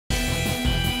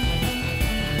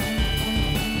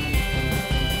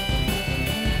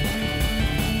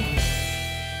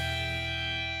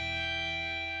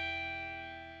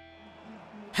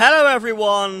Hello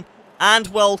everyone, and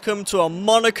welcome to a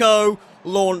Monaco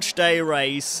launch day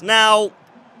race. Now,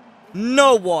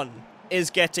 no one is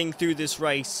getting through this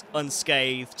race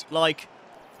unscathed. Like,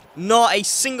 not a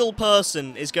single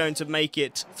person is going to make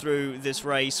it through this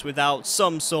race without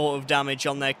some sort of damage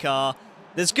on their car.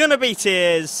 There's gonna be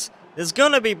tears, there's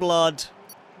gonna be blood,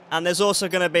 and there's also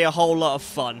gonna be a whole lot of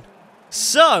fun.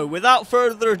 So, without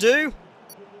further ado,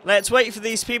 let's wait for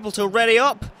these people to ready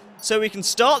up so we can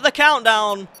start the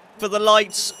countdown for the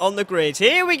lights on the grid.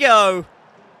 Here we go.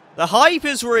 The hype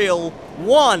is real.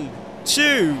 1,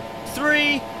 2,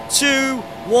 3, 2,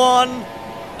 1.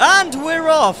 And we're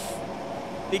off.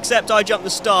 Except I jumped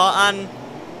the start and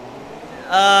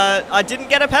I didn't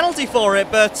get a penalty for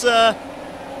it, but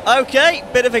okay,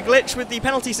 bit of a glitch with the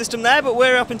penalty system there, but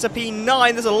we're up into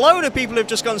P9. There's a load of people who've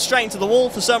just gone straight into the wall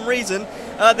for some reason.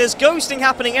 There's ghosting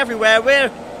happening everywhere.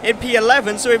 We're in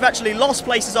P11, so we've actually lost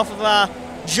places off of our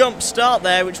jump start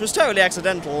there, which was totally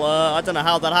accidental. I don't know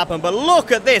how that happened, but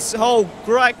look at this whole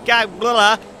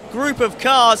group of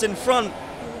cars in front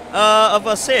of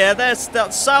us here.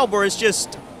 That Sauber is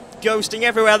just ghosting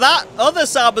everywhere. That other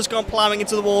Sauber's gone ploughing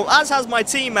into the wall, as has my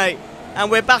teammate,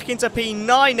 and we're back into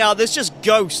P9 now. There's just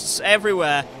ghosts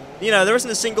everywhere. You know, there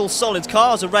isn't a single solid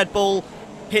car as a Red Bull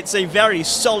hits a very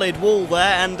solid wall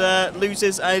there and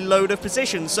loses a load of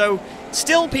position. So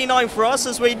still P9 for us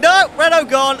as we... No!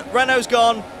 Renault's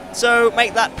gone. So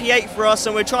make that P8 for us,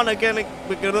 and we're trying to...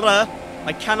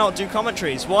 I cannot do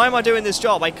commentaries. Why am I doing this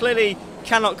job? I clearly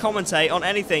cannot commentate on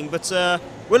anything, but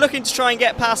we're looking to try and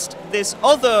get past this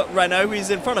other Renault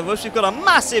who's in front of us. We've got a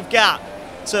massive gap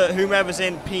to whomever's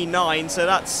in P9, so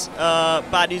that's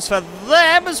bad news for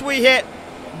them as we hit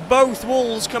both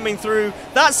walls coming through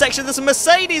that section. There's a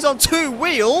Mercedes on 2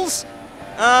 wheels,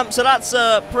 so that's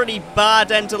a pretty bad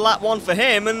end to lap 1 for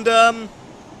him. And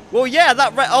well, yeah,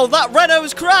 that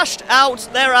Renault's crashed.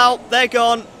 They're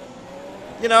gone.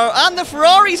 You know, and the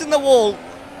Ferrari's in the wall.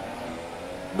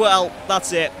 Well,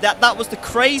 that's it. That was the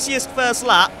craziest first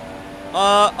lap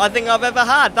I think I've ever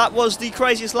had. That was the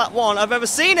craziest lap 1 I've ever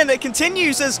seen, and it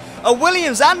continues as a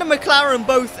Williams and a McLaren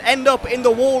both end up in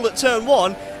the wall at turn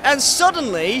 1, and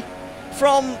suddenly,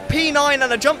 from P9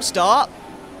 and a jump start,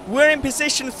 we're in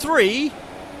position 3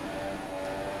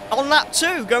 on lap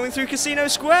 2, going through Casino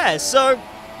Square. So,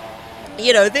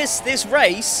 you know, this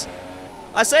race,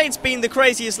 I say it's been the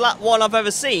craziest lap 1 I've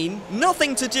ever seen,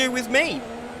 nothing to do with me.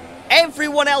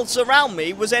 Everyone else around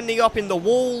me was ending up in the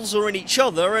walls or in each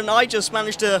other, and I just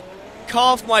managed to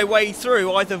carve my way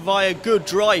through either via good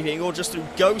driving or just through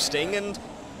ghosting. And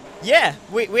yeah,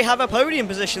 we have a podium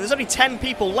position. There's only 10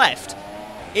 people left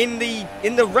in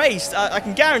the race. I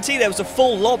can guarantee there was a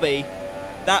full lobby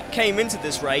that came into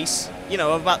this race, you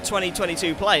know, of about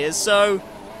 20-22 players. So,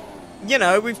 you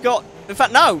know, we've got, in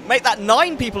fact, no, make that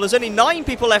 9 people. There's only 9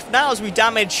 people left now as we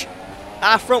damage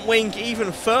our front wing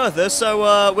even further,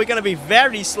 so we're going to be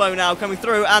very slow now coming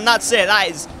through, and that's it. That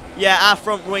is, yeah, our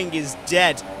front wing is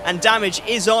dead, and damage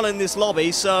is on in this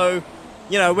lobby, so,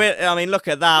 you know, I mean, look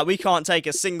at that. We can't take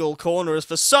a single corner, as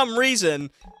for some reason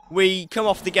we come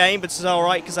off the game, but it's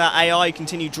alright, because our AI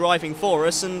continue driving for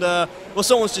us, and, well,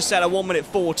 someone's just set a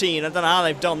 1:14. I don't know how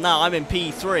they've done that. I'm in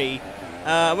P3.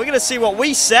 We're going to see what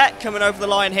we set coming over the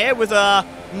line here with our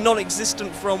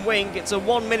non-existent front wing. It's a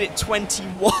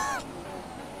 1:21.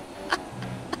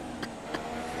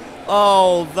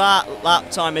 Oh, that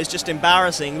lap time is just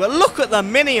embarrassing. But look at the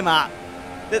mini-map.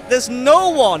 There's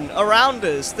no one around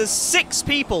us. There's 6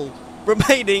 people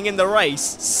remaining in the race.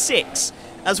 6.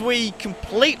 As we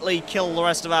completely kill the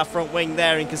rest of our front wing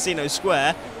there in Casino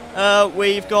Square.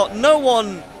 We've got no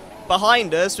one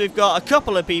behind us. We've got a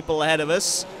couple of people ahead of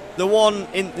us. The one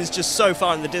is just so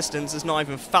far in the distance, it's not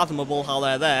even fathomable how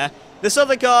they're there. This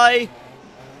other guy,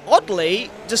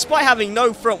 oddly, despite having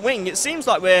no front wing, it seems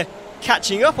like we're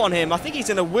catching up on him. I think he's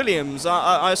in a Williams.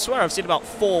 I swear I've seen about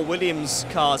 4 Williams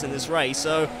cars in this race,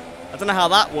 so I don't know how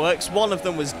that works. One of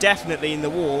them was definitely in the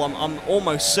wall. I'm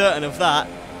almost certain of that.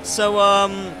 So,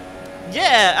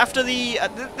 yeah, after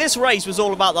this race was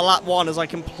all about the lap 1, as I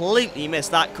completely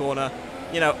missed that corner,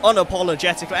 you know,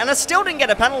 unapologetically, and I still didn't get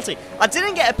a penalty. I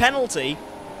didn't get a penalty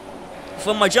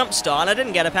for my jump start, and I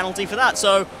didn't get a penalty for that,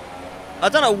 so I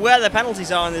don't know where the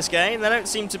penalties are in this game. They don't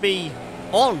seem to be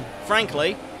on,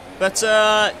 frankly. But,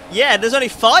 yeah, there's only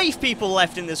 5 people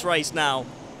left in this race now,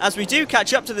 as we do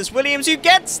catch up to this Williams, who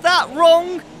gets that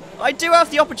wrong. I do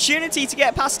have the opportunity to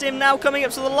get past him now coming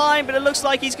up to the line, but it looks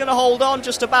like he's going to hold on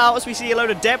just about, as we see a load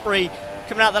of debris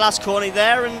coming out the last corner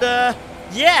there. And,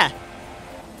 yeah,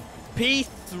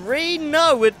 P3?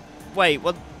 No, wait,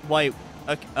 what? Wait,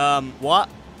 okay, what?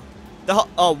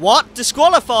 What?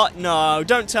 Disqualified? No,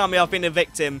 don't tell me I've been a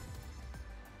victim.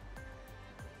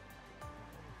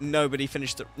 Nobody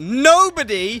finished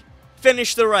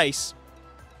the race.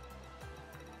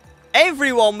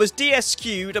 Everyone was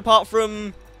DSQ'd apart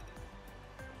from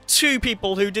 2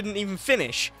 people who didn't even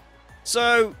finish.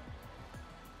 So,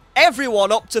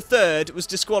 everyone up to 3rd was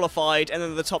disqualified, and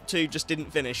then the top 2 just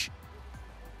didn't finish.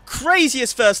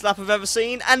 Craziest first lap I've ever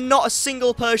seen, and not a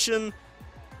single person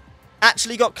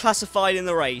actually got classified in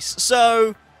the race.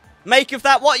 So, make of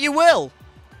that what you will.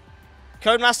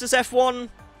 Codemasters F1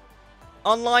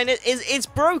 Online, it's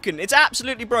broken. It's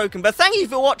absolutely broken. But thank you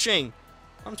for watching.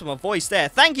 I'm to my voice there.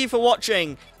 Thank you for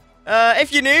watching.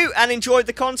 If you're new and enjoyed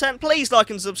the content, please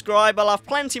like and subscribe. I'll have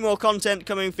plenty more content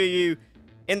coming for you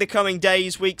in the coming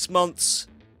days, weeks, months.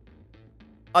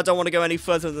 I don't want to go any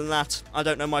further than that. I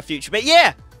don't know my future. But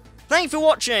yeah, thanks for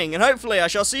watching, and hopefully I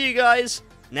shall see you guys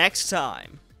next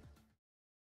time.